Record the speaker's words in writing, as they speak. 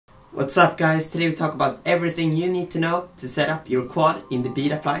What's up guys, today we talk about everything you need to know to set up your quad in the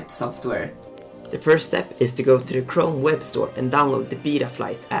Betaflight software. The first step is to go to the Chrome web store and download the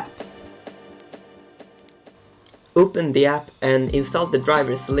Betaflight app. Open the app and install the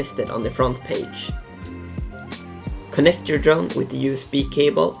drivers listed on the front page. Connect your drone with the USB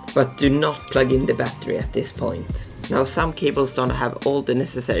cable, but do not plug in the battery at this point. Now some cables don't have all the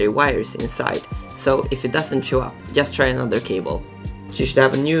necessary wires inside, so if it doesn't show up, just try another cable. You should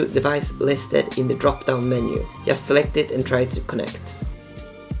have a new device listed in the drop-down menu. Just select it and try to connect.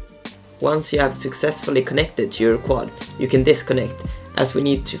 Once you have successfully connected to your quad, you can disconnect, as we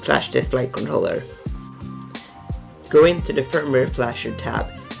need to flash the flight controller. Go into the firmware flasher tab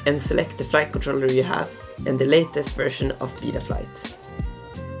and select the flight controller you have and the latest version of Betaflight.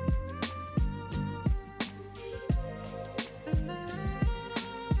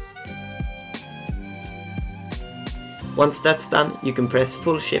 Once that's done, you can press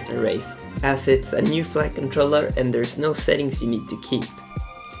full ship erase, as it's a new flight controller and there's no settings you need to keep.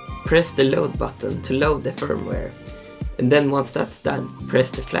 Press the load button to load the firmware, and then once that's done,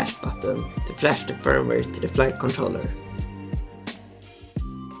 press the flash button to flash the firmware to the flight controller.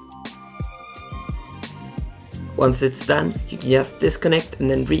 Once it's done, you can just disconnect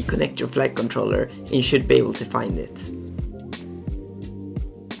and then reconnect your flight controller and you should be able to find it.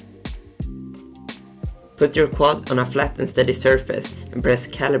 Put your quad on a flat and steady surface and press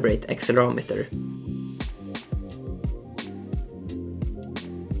Calibrate accelerometer.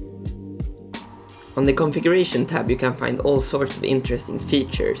 On the configuration tab you can find all sorts of interesting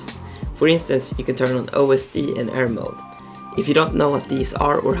features. For instance, you can turn on OSD and air mode. If you don't know what these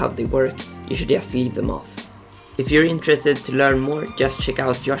are or how they work, you should just leave them off. If you're interested to learn more, just check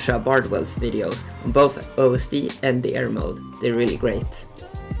out Joshua Bardwell's videos on both OSD and the air mode. They're really great.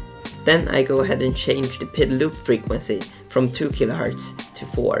 Then I go ahead and change the PID loop frequency from 2 kHz to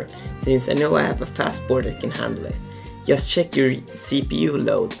 4, since I know I have a fast board that can handle it. Just check your CPU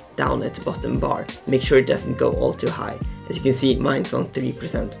load down at the bottom bar, make sure it doesn't go all too high. As you can see, mine's on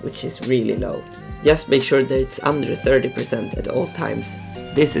 3%, which is really low. Just make sure that it's under 30% at all times.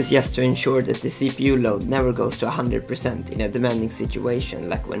 This is just to ensure that the CPU load never goes to 100% in a demanding situation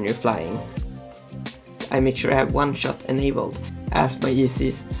like when you're flying. I make sure I have one shot enabled, as my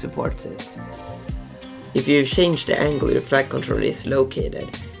ECS supports it. If you've changed the angle your flight controller is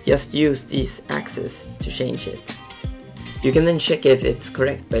located, just use these axes to change it. You can then check if it's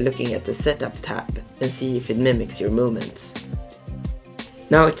correct by looking at the Setup tab and see if it mimics your movements.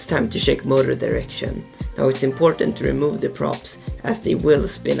 Now it's time to check motor direction. Now it's important to remove the props, as they will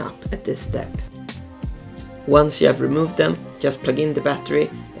spin up at this step. Once you have removed them, just plug in the battery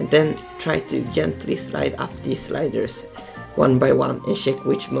and then try to gently slide up these sliders one by one and check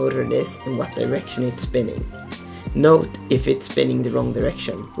which motor it is and what direction it's spinning. Note if it's spinning the wrong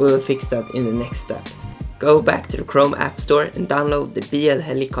direction. We will fix that in the next step. Go back to the Chrome App Store and download the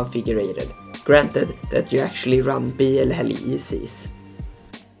BLHELI configurated, granted that you actually run BLHELI ECs.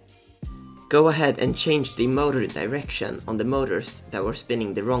 Go ahead and change the motor direction on the motors that were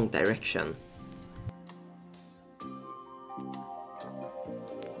spinning the wrong direction.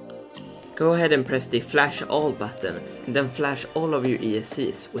 Go ahead and press the Flash All button and then flash all of your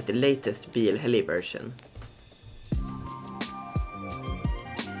ESCs with the latest BLHELI version.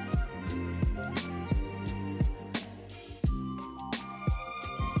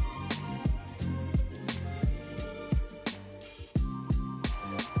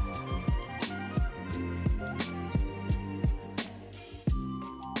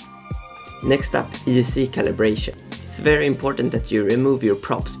 Next up, ESC calibration. It's very important that you remove your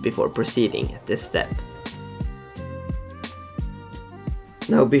props before proceeding at this step.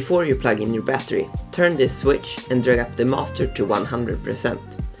 Now before you plug in your battery, turn this switch and drag up the master to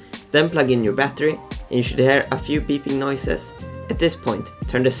 100%. Then plug in your battery and you should hear a few beeping noises. At this point,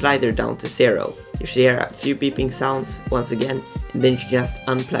 turn the slider down to 0. You should hear a few beeping sounds once again, and then you can just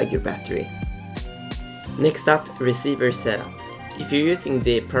unplug your battery. Next up, receiver setup. If you're using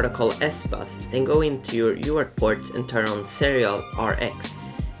the protocol SBUS, then go into your UART ports and turn on serial RX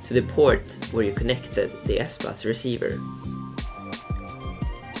to the port where you connected the SBUS receiver.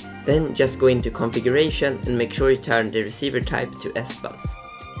 Then just go into configuration and make sure you turn the receiver type to SBUS.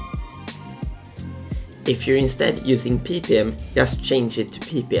 If you're instead using PPM, just change it to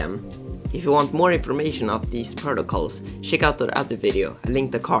PPM. If you want more information of these protocols, check out our other video, I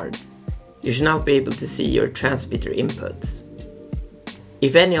linked the card. You should now be able to see your transmitter inputs.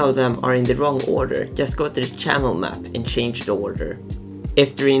 If any of them are in the wrong order, just go to the channel map and change the order.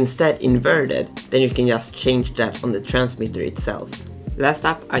 If they're instead inverted, then you can just change that on the transmitter itself. Last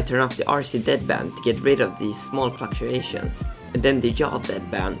up, I turn off the RC deadband to get rid of these small fluctuations, and then the yaw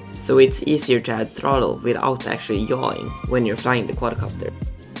deadband, so it's easier to add throttle without actually yawing when you're flying the quadcopter.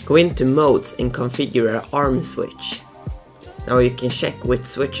 Go into modes and configure an arm switch. Now you can check which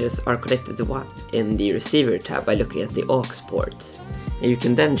switches are connected to what in the receiver tab by looking at the aux ports. And you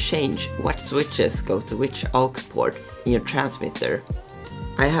can then change what switches go to which aux port in your transmitter.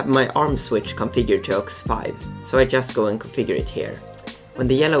 I have my arm switch configured to aux 5, so I just go and configure it here. When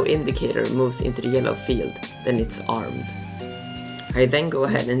the yellow indicator moves into the yellow field, then it's armed. I then go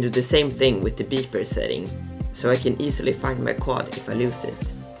ahead and do the same thing with the beeper setting, so I can easily find my quad if I lose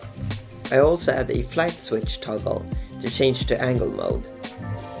it. I also add a flight switch toggle to change to angle mode.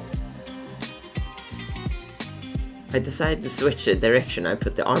 I decide to switch the direction I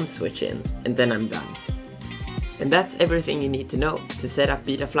put the arm switch in, and then I'm done. And that's everything you need to know to set up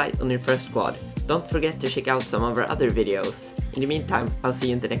Betaflight on your first quad. Don't forget to check out some of our other videos. In the meantime, I'll see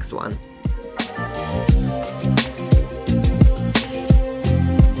you in the next one.